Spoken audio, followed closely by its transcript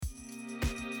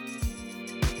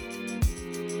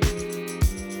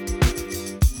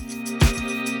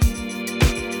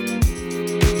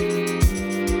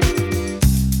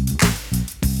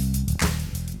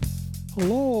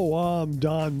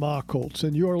Don Machholz,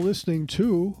 and you're listening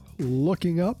to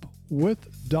Looking Up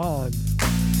with Don.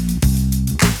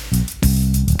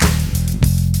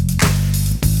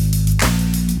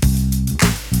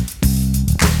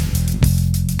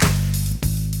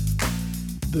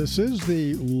 This is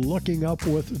the Looking Up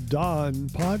with Don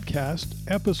podcast,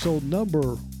 episode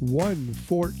number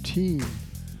 114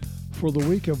 for the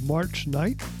week of March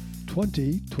 9th,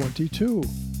 2022.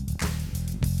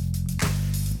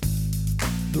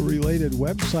 The related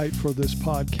website for this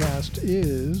podcast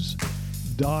is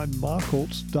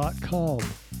donmachholz.com.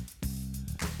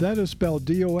 That is spelled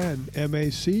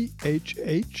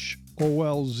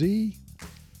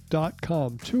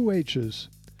DONMACHHOLZ.com. 2 H's.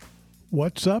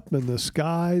 What's up in the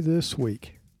sky this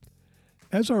week?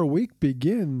 As our week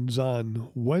begins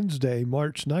on Wednesday,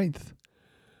 March 9th,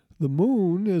 the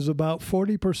moon is about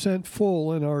 40%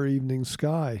 full in our evening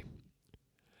sky.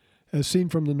 As seen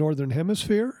from the northern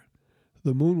hemisphere,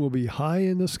 the moon will be high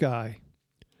in the sky.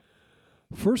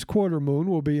 First quarter moon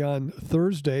will be on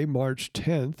Thursday, March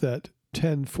 10th at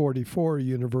 10:44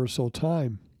 Universal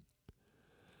Time.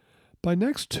 By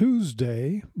next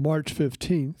Tuesday, March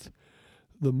 15th,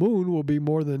 the moon will be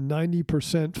more than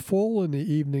 90% full in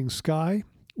the evening sky,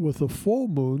 with a full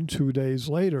moon 2 days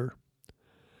later.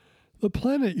 The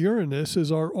planet Uranus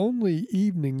is our only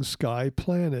evening sky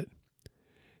planet.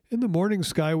 In the morning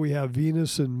sky, we have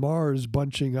Venus and Mars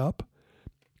bunching up,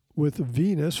 with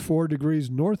Venus 4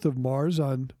 degrees north of Mars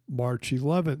on March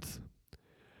 11th.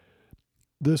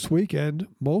 This weekend,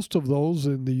 most of those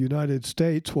in the United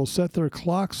States will set their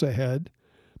clocks ahead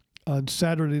on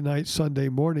Saturday night, Sunday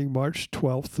morning, March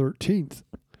 12th, 13th.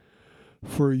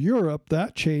 For Europe,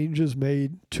 that change is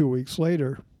made 2 weeks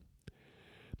later.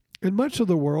 And much of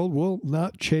the world will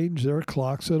not change their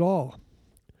clocks at all.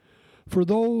 For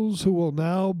those who will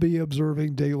now be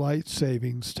observing daylight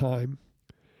savings time,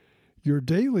 your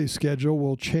daily schedule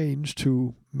will change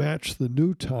to match the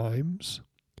new times,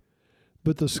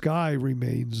 but the sky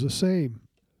remains the same.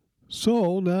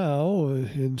 So now,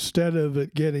 instead of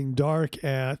it getting dark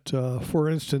at, for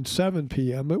instance, 7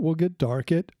 p.m., it will get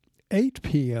dark at 8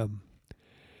 p.m.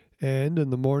 And in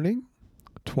the morning,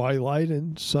 twilight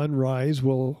and sunrise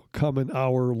will come an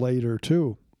hour later,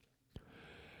 too.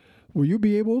 Will you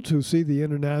be able to see the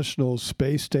International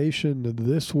Space Station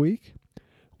this week,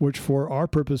 which for our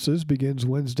purposes begins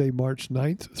Wednesday, March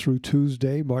 9th through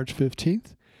Tuesday, March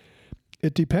 15th?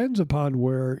 It depends upon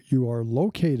where you are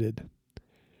located.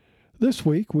 This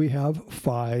week, we have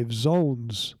 5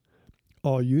 zones.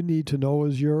 All you need to know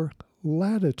is your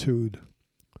latitude.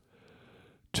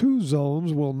 2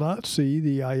 zones will not see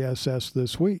the ISS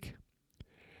this week.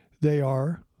 They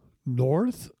are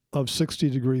north of 60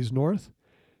 degrees north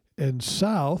and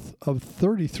south of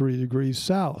 33 degrees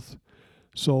south.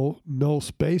 So no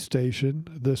space station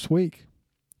this week.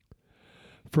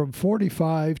 From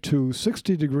 45 to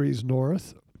 60 degrees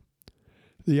north,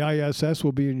 the ISS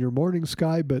will be in your morning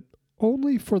sky, but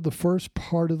only for the first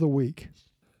part of the week.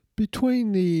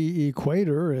 Between the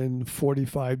equator and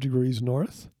 45 degrees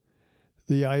north,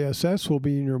 the ISS will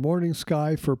be in your morning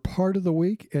sky for part of the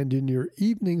week and in your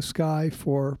evening sky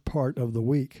for part of the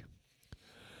week.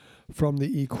 From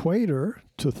the equator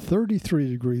to 33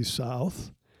 degrees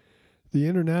south, the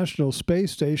International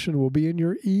Space Station will be in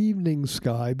your evening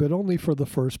sky, but only for the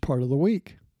first part of the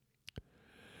week.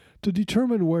 To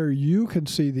determine where you can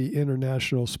see the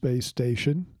International Space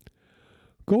Station,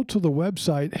 go to the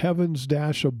website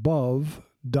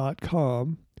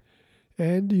heavens-above.com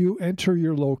and you enter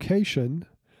your location,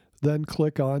 then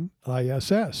click on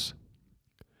ISS.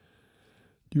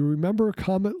 Do you remember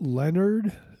Comet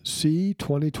Leonard C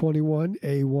 2021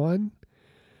 A1?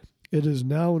 It is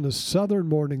now in the southern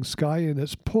morning sky and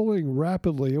it's pulling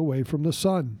rapidly away from the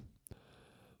sun.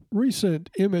 Recent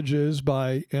images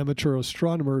by amateur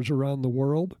astronomers around the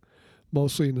world,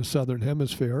 mostly in the southern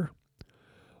hemisphere,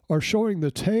 are showing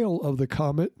the tail of the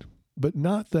comet, but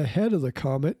not the head of the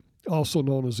comet, also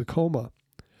known as a coma.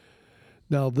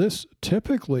 Now, this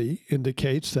typically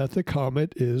indicates that the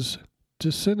comet is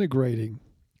disintegrating.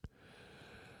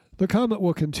 The comet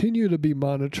will continue to be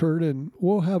monitored and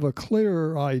we'll have a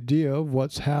clearer idea of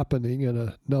what's happening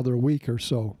in another week or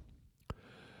so.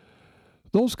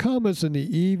 Those comets in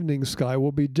the evening sky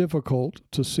will be difficult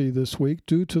to see this week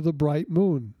due to the bright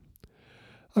moon.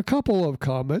 A couple of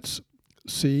comets,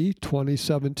 C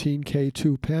 2017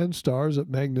 K2 Pan-STARRS at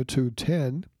magnitude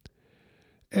 10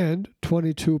 and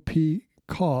 22P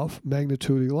Koph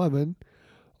magnitude 11,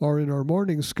 are in our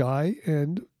morning sky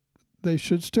and they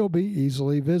should still be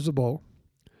easily visible.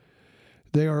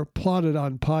 They are plotted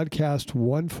on podcast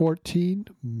 114,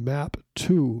 map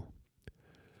 2.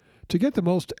 To get the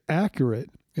most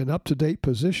accurate and up-to-date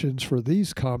positions for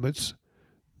these comets,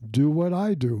 do what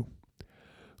I do.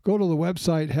 Go to the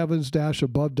website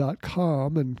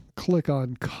heavens-above.com and click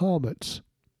on Comets.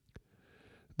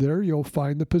 There you'll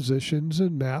find the positions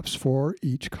and maps for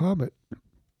each comet.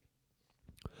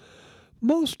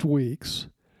 Most weeks,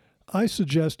 I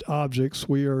suggest objects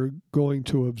we are going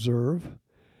to observe,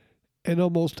 and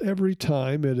almost every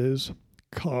time it is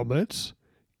comets,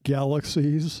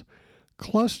 galaxies,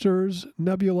 clusters,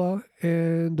 nebula,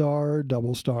 and our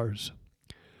double stars.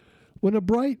 When a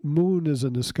bright moon is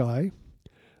in the sky,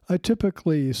 I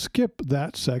typically skip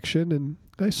that section, and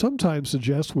I sometimes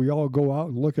suggest we all go out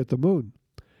and look at the moon.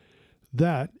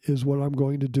 That is what I'm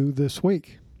going to do this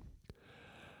week.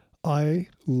 I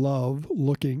love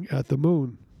looking at the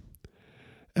moon.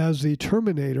 As the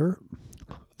Terminator,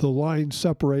 the line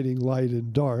separating light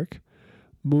and dark,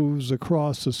 moves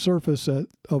across the surface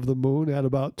of the moon at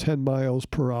about 10 miles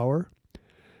per hour,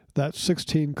 that's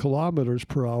 16 kilometers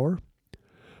per hour,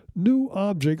 new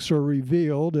objects are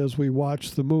revealed as we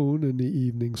watch the moon in the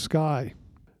evening sky.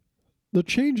 The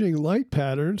changing light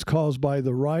patterns caused by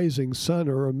the rising sun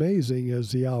are amazing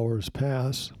as the hours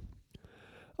pass.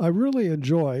 I really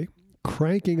enjoy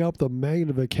cranking up the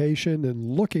magnification and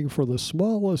looking for the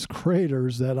smallest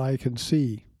craters that I can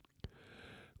see.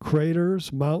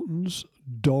 Craters, mountains,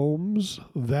 domes,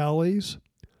 valleys,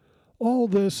 all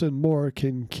this and more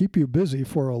can keep you busy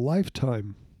for a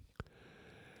lifetime.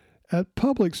 At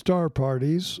public star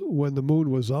parties, when the moon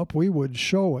was up, we would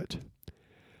show it.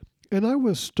 And I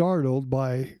was startled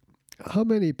by how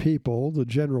many people, the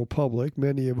general public,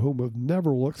 many of whom have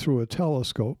never looked through a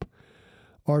telescope,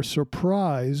 are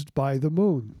surprised by the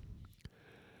moon.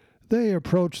 They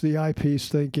approach the eyepiece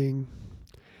thinking,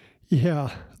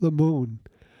 yeah, the moon.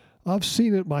 I've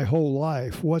seen it my whole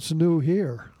life. What's new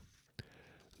here?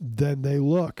 Then they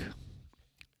look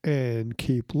and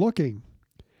keep looking.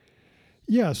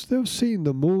 Yes, they've seen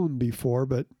the moon before,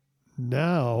 but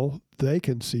now they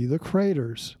can see the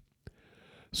craters.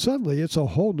 Suddenly, it's a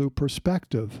whole new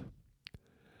perspective.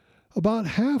 About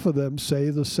half of them say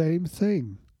the same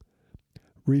thing.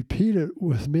 Repeat it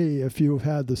with me if you've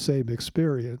had the same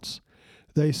experience.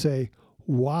 They say,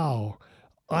 wow,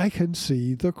 I can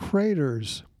see the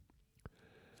craters.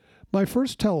 My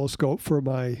first telescope for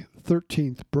my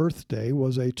 13th birthday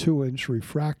was a 2-inch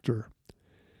refractor.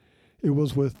 It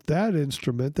was with that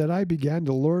instrument that I began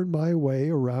to learn my way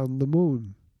around the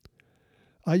moon.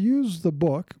 I used the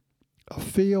book, A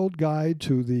Field Guide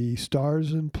to the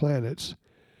Stars and Planets,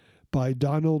 by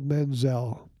Donald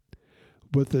Menzel,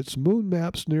 with its moon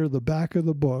maps near the back of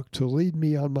the book to lead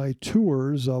me on my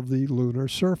tours of the lunar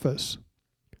surface.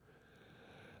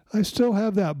 I still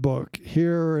have that book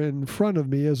here in front of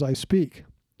me as I speak.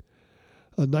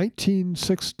 A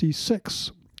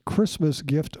 1966 Christmas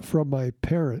gift from my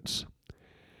parents.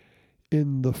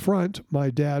 In the front, my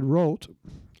dad wrote,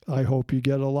 I hope you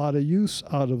get a lot of use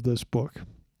out of this book.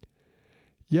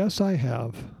 Yes, I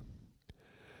have.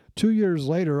 2 years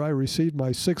later, I received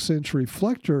my 6-inch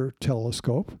reflector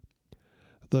telescope,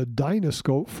 the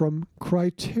Dynoscope from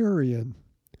Criterion.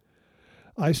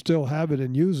 I still have it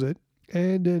and use it,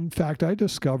 and in fact, I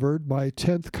discovered my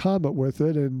 10th comet with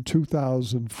it in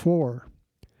 2004.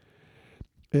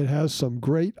 It has some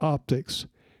great optics,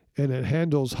 and it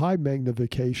handles high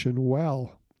magnification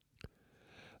well.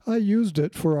 I used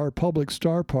it for our public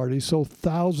star party, so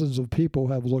thousands of people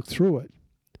have looked through it.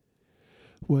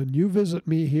 When you visit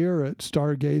me here at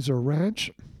Stargazer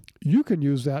Ranch, you can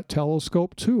use that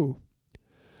telescope too.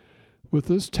 With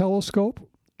this telescope,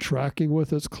 tracking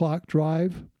with its clock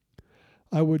drive,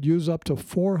 I would use up to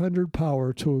 400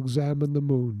 power to examine the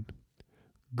moon.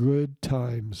 Good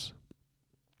times.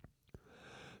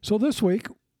 So this week,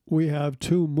 we have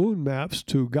 2 moon maps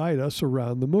to guide us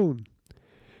around the moon.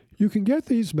 You can get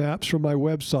these maps from my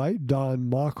website,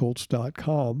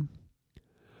 donmacholtz.com.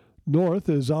 North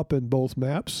is up in both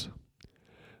maps.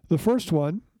 The first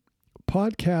one,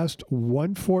 Podcast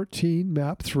 114,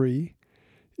 Map 3,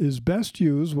 is best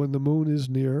used when the moon is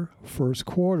near first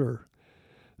quarter.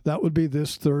 That would be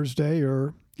this Thursday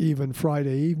or even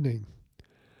Friday evening.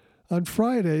 On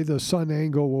Friday, the sun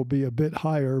angle will be a bit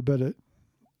higher, but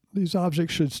these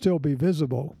objects should still be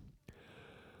visible.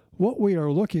 What we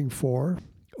are looking for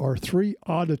are 3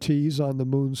 oddities on the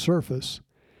moon's surface: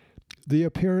 the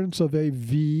appearance of a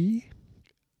V,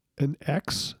 an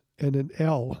X, and an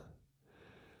L.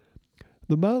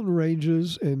 The mountain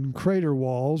ranges and crater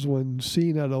walls, when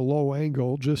seen at a low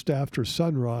angle just after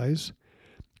sunrise,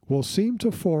 will seem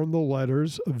to form the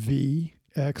letters V,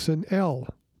 X, and L.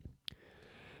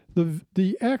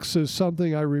 The X is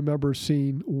something I remember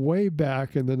seeing way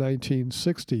back in the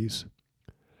 1960s.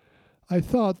 I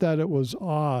thought that it was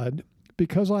odd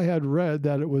because I had read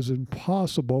that it was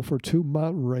impossible for two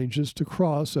mountain ranges to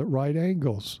cross at right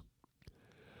angles.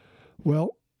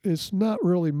 Well, it's not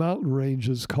really mountain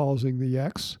ranges causing the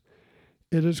X.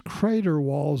 It is crater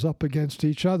walls up against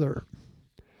each other.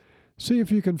 See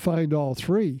if you can find all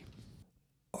three.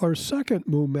 Our second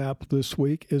moon map this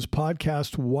week is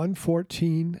podcast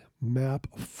 114, map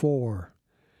 4.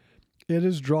 It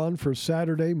is drawn for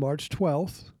Saturday, March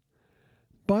 12th,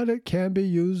 but it can be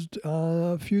used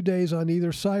a few days on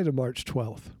either side of March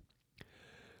 12th.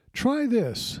 Try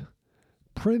this.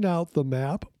 Print out the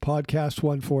map, podcast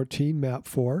 114, map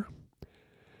 4.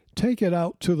 Take it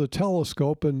out to the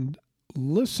telescope and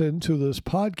listen to this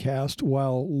podcast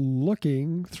while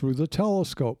looking through the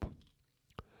telescope.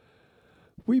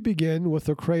 We begin with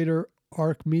the crater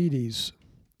Archimedes.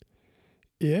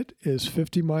 It is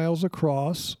 50 miles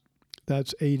across.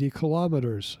 That's 80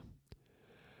 kilometers.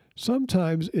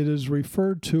 Sometimes it is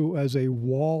referred to as a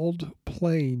walled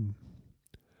plain.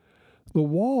 The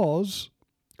walls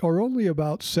are only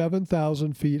about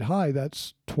 7,000 feet high.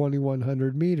 That's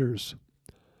 2,100 meters.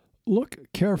 Look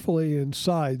carefully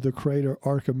inside the crater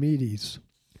Archimedes.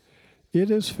 It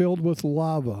is filled with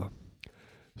lava,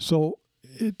 so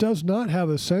it does not have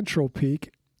a central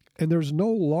peak, and there's no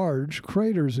large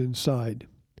craters inside.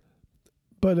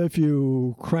 But if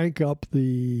you crank up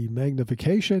the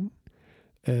magnification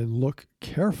and look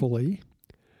carefully,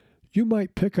 you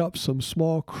might pick up some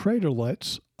small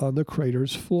craterlets on the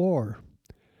crater's floor.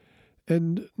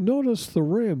 And notice the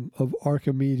rim of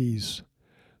Archimedes.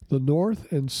 The north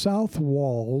and south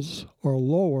walls are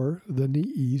lower than the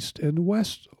east and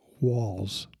west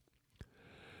walls.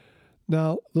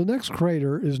 Now, the next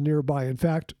crater is nearby. In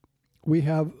fact, we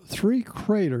have 3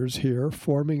 craters here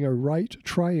forming a right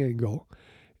triangle,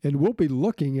 and we'll be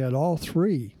looking at all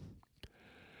 3.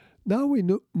 Now we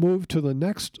move to the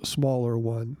next smaller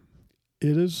one.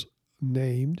 It is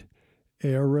named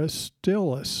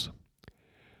Aristillus.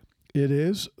 It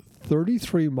is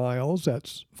 33 miles,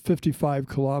 that's 55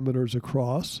 kilometers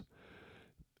across,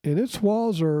 and its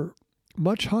walls are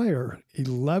much higher,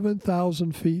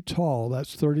 11,000 feet tall,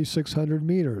 that's 3,600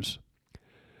 meters.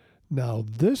 Now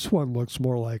this one looks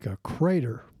more like a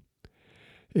crater.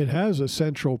 It has a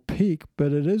central peak,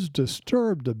 but it is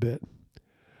disturbed a bit.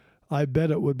 I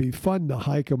bet it would be fun to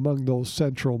hike among those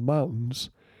central mountains.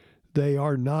 They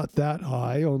are not that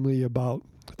high, only about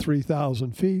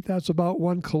 3,000 feet. That's about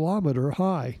 1 kilometer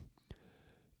high.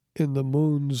 In the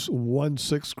moon's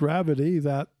 1/6 gravity,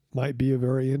 that might be a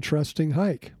very interesting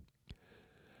hike.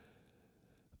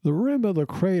 The rim of the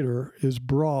crater is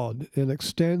broad and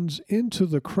extends into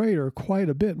the crater quite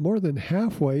a bit, more than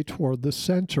halfway toward the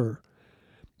center.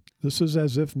 This is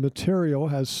as if material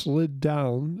has slid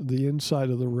down the inside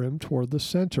of the rim toward the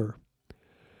center.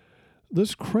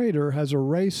 This crater has a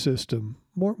ray system,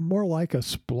 more like a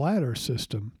splatter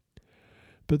system,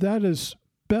 but that is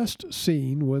best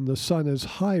seen when the sun is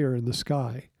higher in the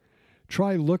sky.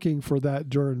 Try looking for that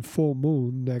during full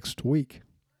moon next week.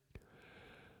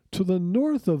 To the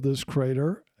north of this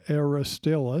crater,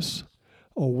 Aristillus,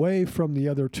 away from the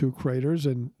other 2 craters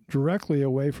and directly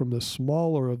away from the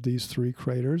smaller of these 3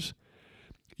 craters,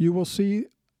 you will see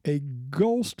a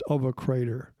ghost of a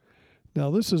crater. Now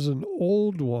this is an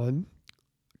old one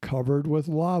covered with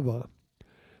lava.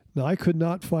 Now I could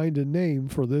not find a name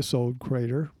for this old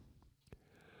crater.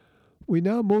 We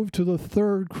now move to the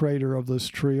 3rd crater of this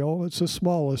trio. It's the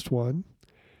smallest one.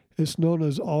 It's known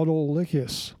as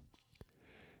Autolycus.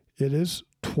 It is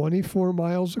 24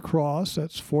 miles across.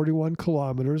 That's 41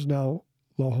 kilometers. Now,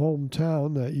 the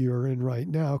hometown that you're in right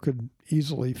now could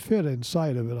easily fit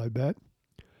inside of it, I bet.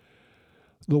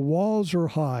 The walls are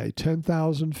high,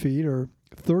 10,000 feet or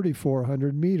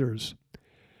 3,400 meters.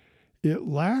 It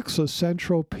lacks a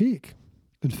central peak.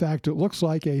 In fact, it looks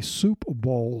like a soup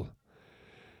bowl.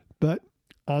 But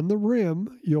on the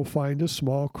rim, you'll find a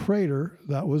small crater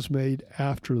that was made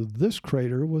after this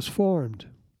crater was formed.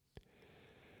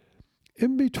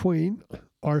 In between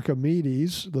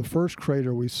Archimedes, the first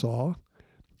crater we saw,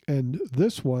 and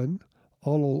this one,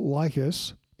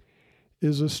 Autolycus,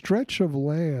 is a stretch of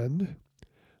land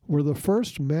where the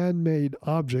first man-made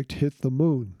object hit the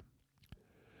moon.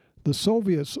 The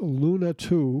Soviets' Luna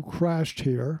 2 crashed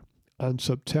here on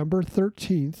September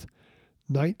 13th,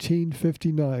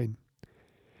 1959.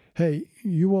 Hey,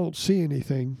 you won't see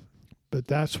anything, but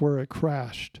that's where it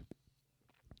crashed.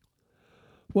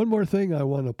 One more thing I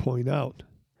want to point out.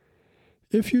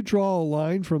 If you draw a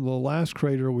line from the last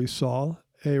crater we saw,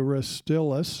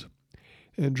 Aristillus,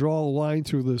 and draw a line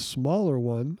through the smaller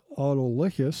one,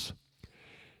 Autolycus,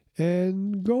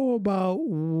 and go about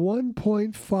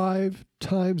 1.5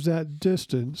 times that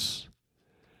distance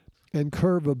and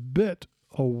curve a bit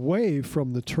away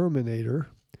from the terminator,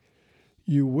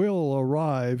 you will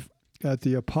arrive at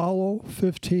the Apollo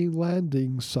 15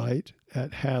 landing site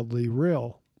at Hadley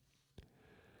Rill.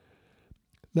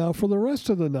 Now, for the rest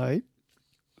of the night,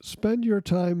 spend your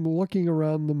time looking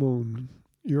around the moon.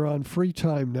 You're on free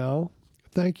time now.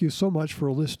 Thank you so much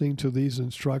for listening to these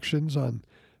instructions on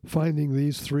finding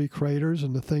these 3 craters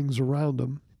and the things around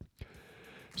them.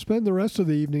 Spend the rest of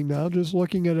the evening now just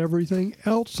looking at everything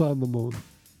else on the moon.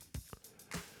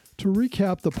 To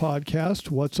recap the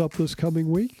podcast, what's up this coming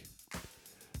week?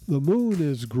 The moon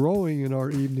is growing in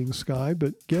our evening sky,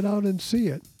 but get out and see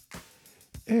it.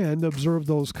 And observe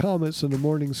those comets in the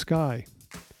morning sky.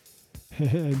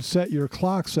 And set your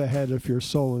clocks ahead if you're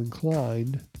so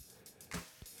inclined.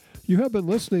 You have been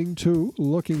listening to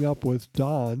Looking Up with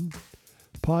Don,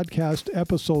 podcast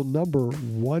episode number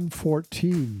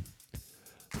 114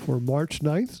 for March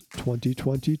 9th,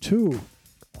 2022.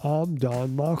 I'm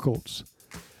Don Machholz.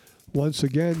 Once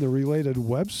again, the related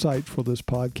website for this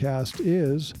podcast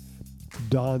is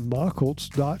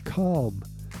donmachholz.com.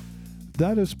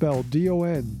 That is spelled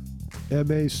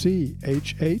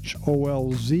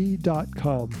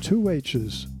DONMACHHOLZ.com, 2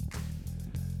 H's.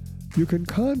 You can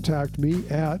contact me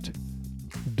at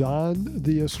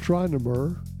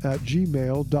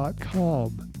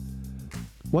dontheastronomer@gmail.com.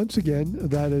 Once again,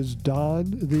 that is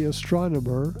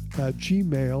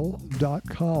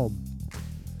dontheastronomer@gmail.com.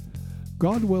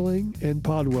 God willing and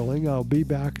pod willing, I'll be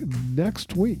back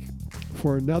next week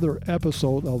for another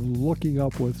episode of Looking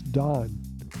Up with Don.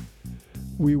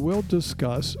 We will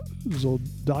discuss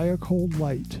zodiacal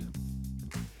light.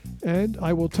 And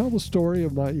I will tell the story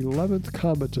of my 11th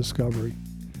comet discovery.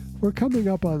 We're coming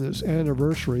up on this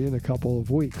anniversary in a couple of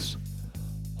weeks.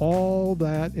 All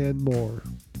that and more.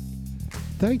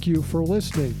 Thank you for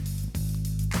listening.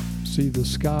 See the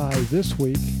sky this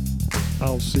week.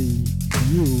 I'll see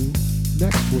you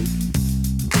next week.